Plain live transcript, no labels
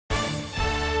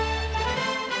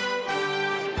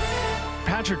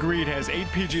Patrick Reed has 8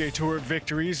 PGA Tour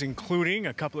victories, including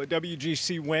a couple of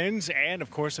WGC wins and, of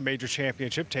course, a major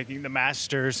championship, taking the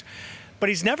Masters. But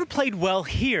he's never played well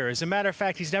here. As a matter of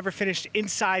fact, he's never finished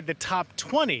inside the top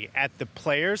 20 at the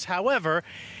Players. However,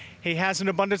 he has an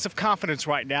abundance of confidence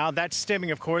right now. That's stemming,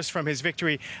 of course, from his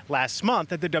victory last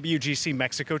month at the WGC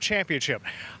Mexico Championship.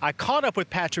 I caught up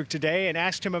with Patrick today and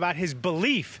asked him about his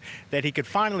belief that he could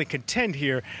finally contend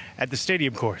here at the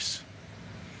stadium course.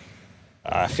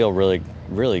 I feel really,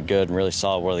 really good and really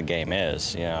solid where the game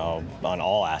is, on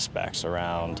all aspects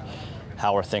around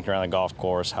how we're thinking around the golf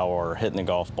course, how we're hitting the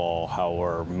golf ball, how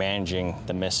we're managing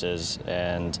the misses.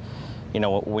 And,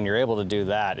 when you're able to do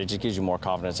that, it just gives you more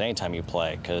confidence anytime you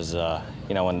play because,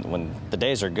 when the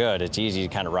days are good, it's easy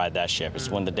to kind of ride that ship.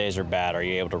 It's when the days are bad, are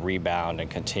you able to rebound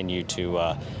and continue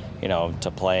to,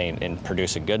 to play and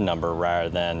produce a good number rather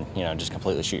than, just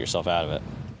completely shoot yourself out of it.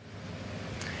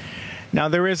 Now,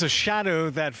 there is a shadow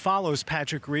that follows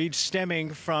Patrick Reed stemming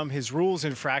from his rules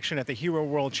infraction at the Hero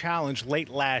World Challenge late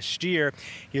last year.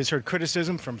 He has heard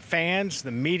criticism from fans,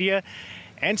 the media,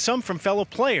 and some from fellow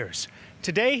players.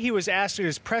 Today, he was asked at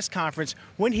his press conference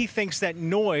when he thinks that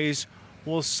noise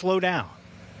will slow down.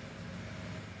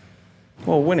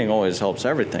 Well, winning always helps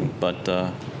everything, but,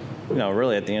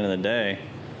 really at the end of the day,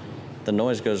 the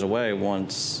noise goes away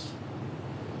once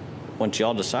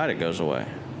y'all decide it goes away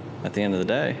at the end of the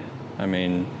day. I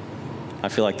mean, I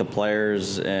feel like the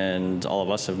players and all of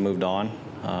us have moved on.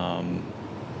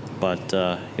 At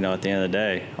the end of the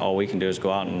day, all we can do is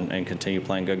go out and continue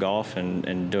playing good golf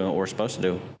and doing what we're supposed to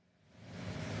do.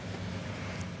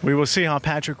 We will see how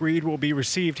Patrick Reed will be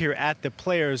received here at the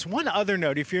Players. One other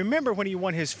note, if you remember when he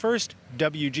won his first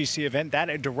WGC event,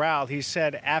 that at Doral, he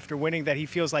said after winning that he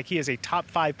feels like he is a top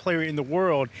 5 player in the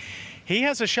world. He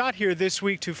has a shot here this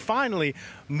week to finally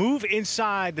move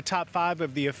inside the top 5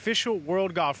 of the official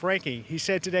world golf ranking. He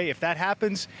said today if that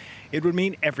happens, it would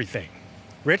mean everything.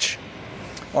 Rich?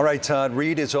 All right, Todd.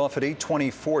 Reed is off at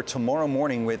 8:24 tomorrow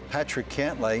morning with Patrick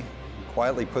Cantlay.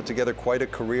 Quietly put together quite a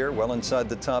career, well inside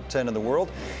the top 10 in the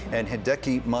world, and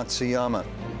Hideki Matsuyama.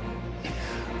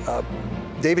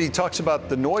 David, he talks about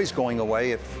the noise going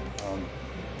away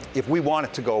if we want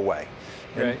it to go away.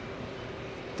 Right.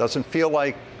 Doesn't feel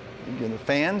like the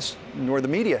fans nor the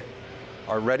media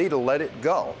are ready to let it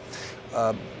go.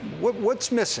 What's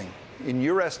missing in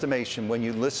your estimation when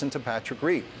you listen to Patrick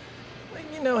Reed?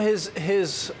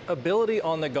 His ability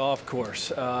on the golf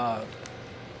course,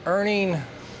 earning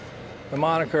the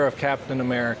moniker of Captain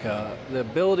America, the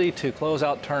ability to close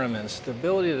out tournaments, the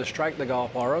ability to strike the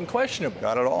golf ball are unquestionable.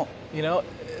 Got it all.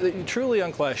 Truly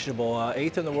unquestionable.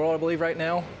 8th in the world, I believe, right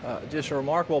now. Just a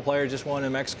remarkable player, just won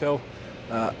in Mexico.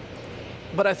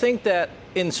 But I think that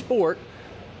in sport,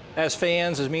 as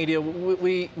fans, as media,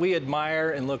 we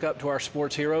admire and look up to our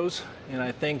sports heroes. And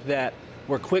I think that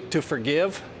we're quick to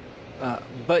forgive.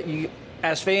 But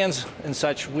as fans and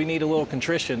such, we need a little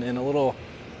contrition and a little,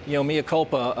 mea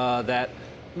culpa that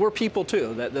we're people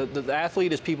too, that the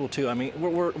athlete is people too. I mean,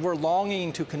 we're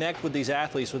longing to connect with these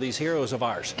athletes, with these heroes of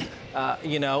ours,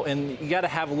 and you got to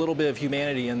have a little bit of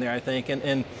humanity in there, I think.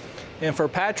 And for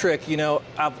Patrick,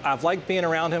 I've liked being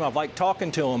around him. I've liked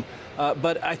talking to him.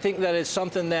 But I think that it's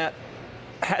something that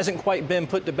hasn't quite been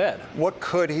put to bed. What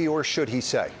could he or should he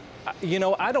say?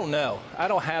 I don't know. I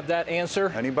don't have that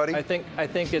answer. Anybody? I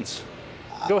think it's...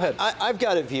 Go ahead. I've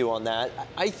got a view on that.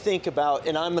 I think about,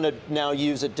 and I'm going to now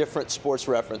use a different sports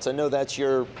reference. I know that's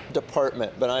your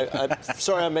department, but I'm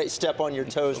sorry I may step on your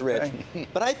toes, Rich. Okay.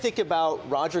 But I think about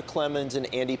Roger Clemens and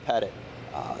Andy Pettitte.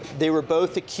 They were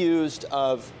both accused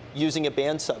of using a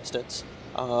banned substance.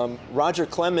 Roger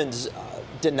Clemens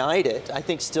denied it. I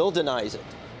think still denies it.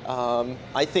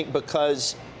 I think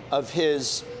because of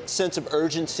his sense of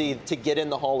urgency to get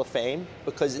in the Hall of Fame,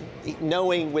 because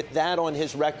knowing with that on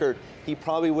his record, he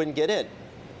probably wouldn't get in.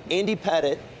 Andy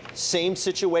Pettitte, same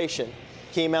situation,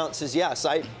 came out and says, yes,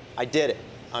 I did it.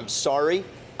 I'm sorry.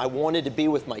 I wanted to be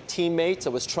with my teammates. I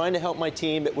was trying to help my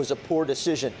team. It was a poor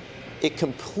decision. It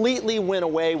completely went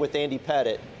away with Andy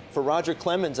Pettitte. For Roger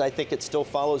Clemens, I think it still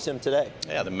follows him today.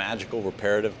 Yeah, the magical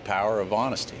reparative power of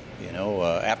honesty.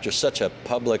 After such a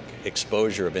public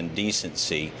exposure of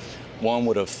indecency, one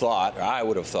would have thought, or I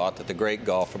would have thought, that the great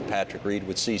golfer Patrick Reed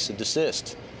would cease and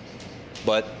desist.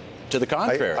 But to the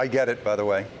contrary. I get it, by the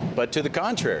way. But to the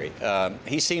contrary,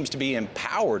 he seems to be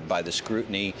empowered by the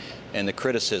scrutiny and the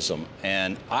criticism.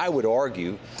 And I would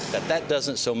argue that that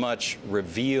doesn't so much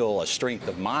reveal a strength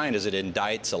of mind as it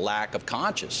indicts a lack of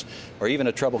conscience or even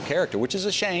a troubled character, which is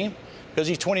a shame because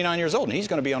he's 29 years old and he's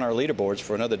going to be on our leaderboards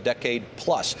for another decade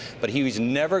plus. But he's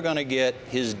never going to get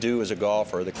his due as a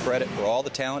golfer, the credit for all the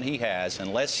talent he has,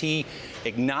 unless he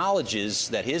acknowledges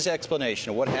that his explanation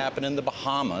of what happened in the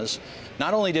Bahamas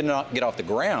not only did not get off the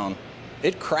ground,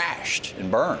 it crashed and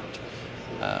burned.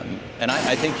 And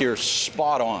I think you're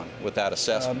spot on with that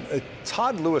assessment.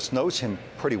 Todd Lewis knows him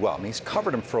pretty well. I mean, he's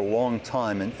covered him for a long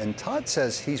time, and Todd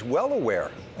says he's well aware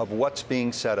of what's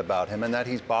being said about him and that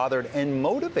he's bothered and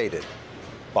motivated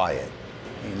by it.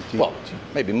 I mean, well,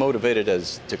 maybe motivated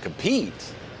as to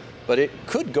compete, but it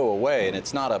could go away, and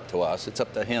it's not up to us. It's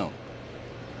up to him.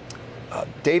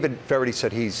 David Verity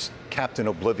said he's captain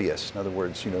oblivious. In other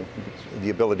words, you know,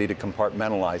 the ability to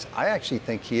compartmentalize. I actually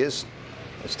think he is,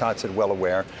 as Todd said, well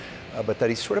aware, but that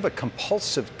he's sort of a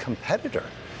compulsive competitor.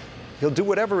 He'll do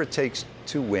whatever it takes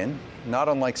to win, not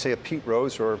unlike, say, a Pete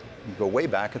Rose or, go way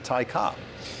back, a Ty Cobb.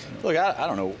 Look, I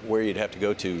don't know where you'd have to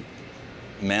go to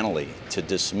mentally to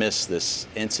dismiss this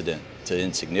incident to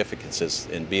insignificance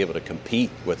and be able to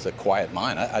compete with a quiet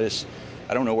mind. I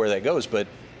don't know where that goes, but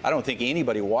I don't think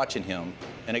anybody watching him,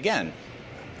 and again,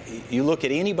 you look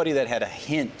at anybody that had a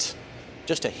hint,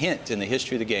 just a hint in the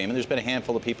history of the game, and there's been a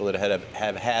handful of people that have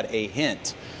had a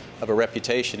hint of a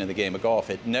reputation in the game of golf.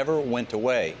 It never went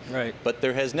away. Right. But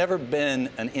there has never been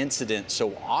an incident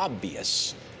so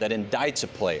obvious that indicts a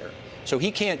player. So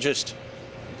he can't just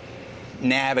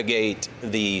navigate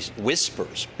these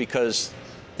whispers, because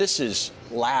this is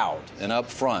loud and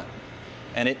upfront,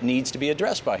 and it needs to be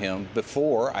addressed by him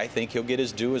before I think he'll get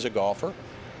his due as a golfer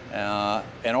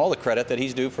and all the credit that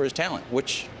he's due for his talent,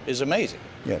 which is amazing.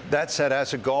 Yeah. That said,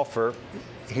 as a golfer,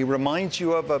 he reminds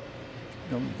you of a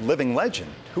living legend.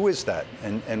 Who is that,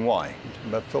 and why?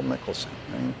 About Phil Mickelson.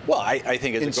 Right? Well, I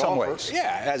think as in a golfer, some ways.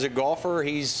 Yeah, as a golfer,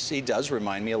 he does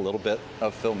remind me a little bit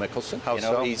of Phil Mickelson. How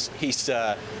so? He's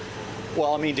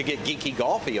well, I mean, to get geeky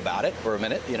golfy about it for a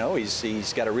minute, you know,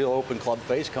 he's got a real open club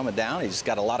face coming down. He's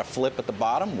got a lot of flip at the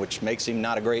bottom, which makes him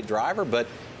not a great driver, but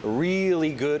a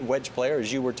really good wedge player,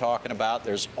 as you were talking about.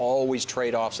 There's always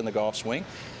trade-offs in the golf swing.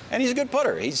 And he's a good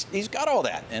putter. He's got all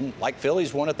that. And like Phil,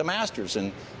 he's won at the Masters.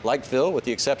 And like Phil, with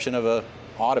the exception of an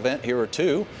odd event here or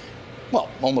two, well,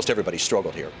 almost everybody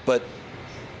struggled here. But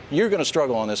you're going to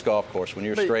struggle on this golf course when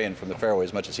you're straying from the fairway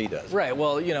as much as he does. Right.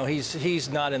 Well, you know, he's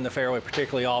not in the fairway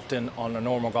particularly often on a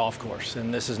normal golf course,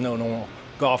 and this is no normal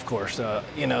golf course.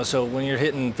 You know, so when you're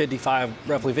hitting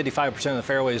roughly 55% of the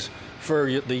fairways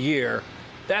for the year,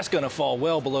 that's going to fall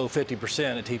well below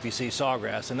 50% at TPC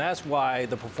Sawgrass, and that's why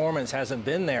the performance hasn't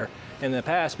been there in the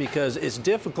past, because it's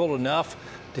difficult enough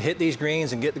to hit these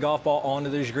greens and get the golf ball onto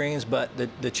these greens, but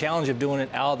the challenge of doing it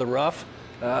out of the rough,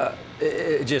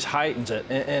 it just heightens it,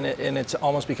 and it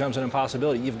almost becomes an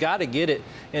impossibility. You've got to get it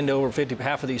into over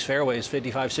half of these fairways,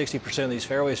 55, 60% of these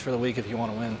fairways for the week if you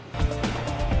want to win.